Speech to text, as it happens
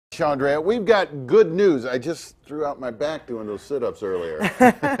Chandrea. We've got good news. I just threw out my back doing those sit-ups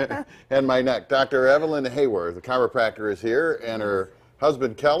earlier. And my neck. Dr. Evelyn Hayworth, the chiropractor, is here, and her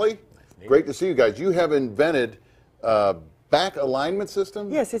husband, Kelly. Great to see you guys. You have invented back alignment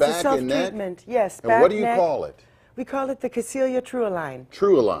system? Yes, it's back a self-treatment. Yes, and back, what do you neck. call it? We call it the Kacelia Tru-Align.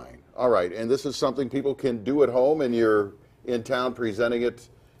 Tru-Align. All right, and this is something people can do at home, and you're in town presenting it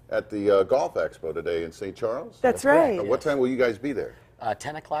at the Golf Expo today in St. Charles? That's right. And what time will you guys be there?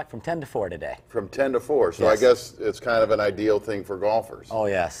 10 o'clock from 10 to 4 today. From 10 to 4, so Yes. I guess it's kind of an ideal thing for golfers. Oh,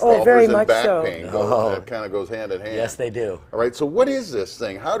 yes. Oh, Golfers very and much back so. pain, that kind of goes hand in hand. Yes, they do. All right, so what is this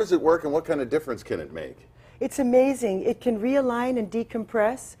thing? How does it work, and what kind of difference can it make? It's amazing. It can realign and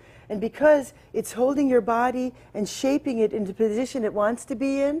decompress, and because it's holding your body and shaping it into the position it wants to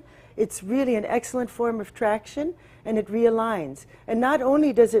be in, it's really an excellent form of traction, and it realigns. And not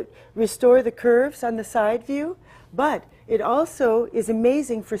only does it restore the curves on the side view, but it also is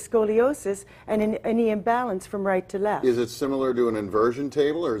amazing for scoliosis and in any imbalance from right to left. Is it similar to an inversion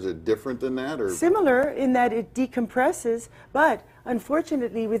table, or is it different than that? Or? Similar in that it decompresses, but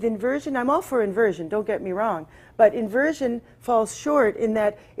unfortunately with inversion, I'm all for inversion, don't get me wrong, but inversion falls short in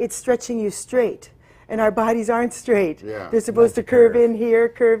that it's stretching you straight, and our bodies aren't straight. Yeah. They're supposed to curve in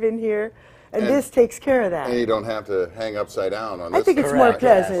here, and this takes care of that. And you don't have to hang upside down on this. I think it's thing. more Correct.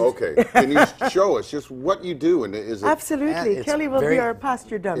 pleasant. Okay, can you show us just what you do? And is it? Absolutely. it's Kelly will very- be our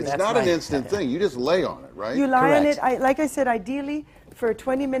posture dummy. It's That's not an right. instant thing. You just lay on it, right? You lie on Correct. it, like I said, ideally for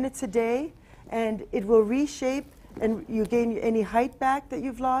 20 minutes a day, and it will reshape, and you gain any height back that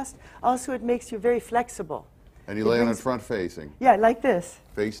you've lost. Also, it makes you very flexible. And you lay on it front facing, Yeah, like this.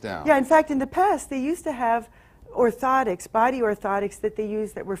 face down. Yeah, in fact, in the past, they used to have orthotics, body orthotics that they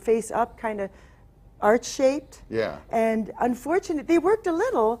used that were face up, kind of arch-shaped. Yeah. And unfortunately, they worked a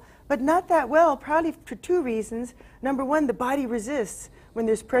little, but not that well, probably for two reasons. Number one, the body resists when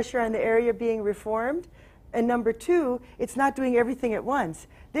there's pressure on the area being reformed. And number two, it's not doing everything at once.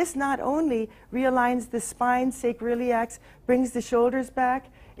 This not only realigns the spine, sacroiliacs, brings the shoulders back,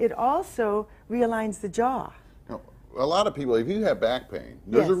 it also realigns the jaw. Now, a lot of people, if you have back pain,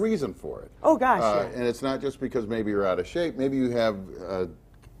 there's a Yes. reason for it. Oh, gosh, yeah. And it's not just because maybe you're out of shape. Maybe you have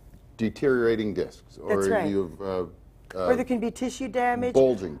deteriorating discs, or That's right. you've Or there can be tissue damage.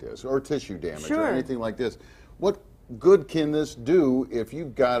 bulging discs, or tissue damage, or Sure. anything like this. What good can this do if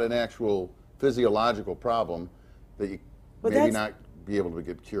you've got an actual physiological problem that you Well, maybe that's- not be able to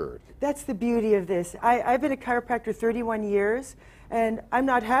get cured? That's the beauty of this. I've been a chiropractor 31 years, and I'm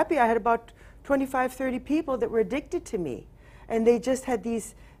not happy. I had about 25, 30 people that were addicted to me, and they just had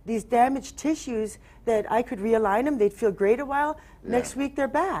these damaged tissues that I could realign them. They'd feel great a while. Next week, they're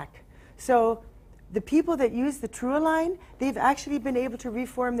back. So the people that use the Tru-Align, they've actually been able to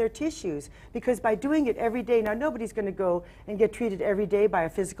reform their tissues, because by doing it every day, now nobody's going to go and get treated every day by a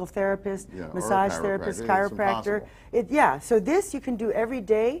physical therapist, Yeah, or a massage chiropractor. therapist, It's chiropractor. impossible. So this you can do every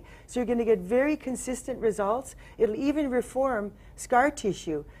day, so you're going to get very consistent results. It'll even reform scar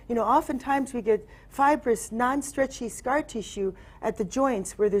tissue. You know, oftentimes we get fibrous, non-stretchy scar tissue at the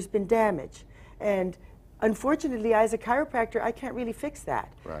joints where there's been damage. And unfortunately, as a chiropractor, I can't really fix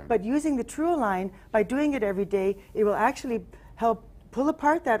that. Right. But using the Tru-Align, by doing it every day, it will actually help pull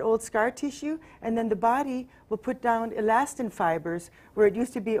apart that old scar tissue, and then the body will put down elastin fibers where it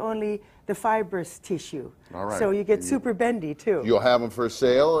used to be only the fibrous tissue. All right. So you get And super bendy, too. You'll have them for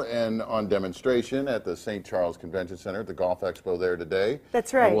sale and on demonstration at the St. Charles Convention Center at the Golf Expo there today.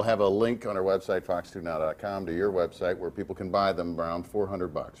 That's right. And we'll have a link on our website, FOX2now.com, to your website where people can buy them around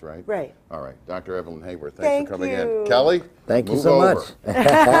 $400, right? Right. All right. Dr. Evelyn Hayworth, thanks Thank for coming you. in. Kelly? Thank you move so over. much.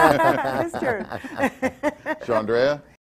 Mr. Chandrea?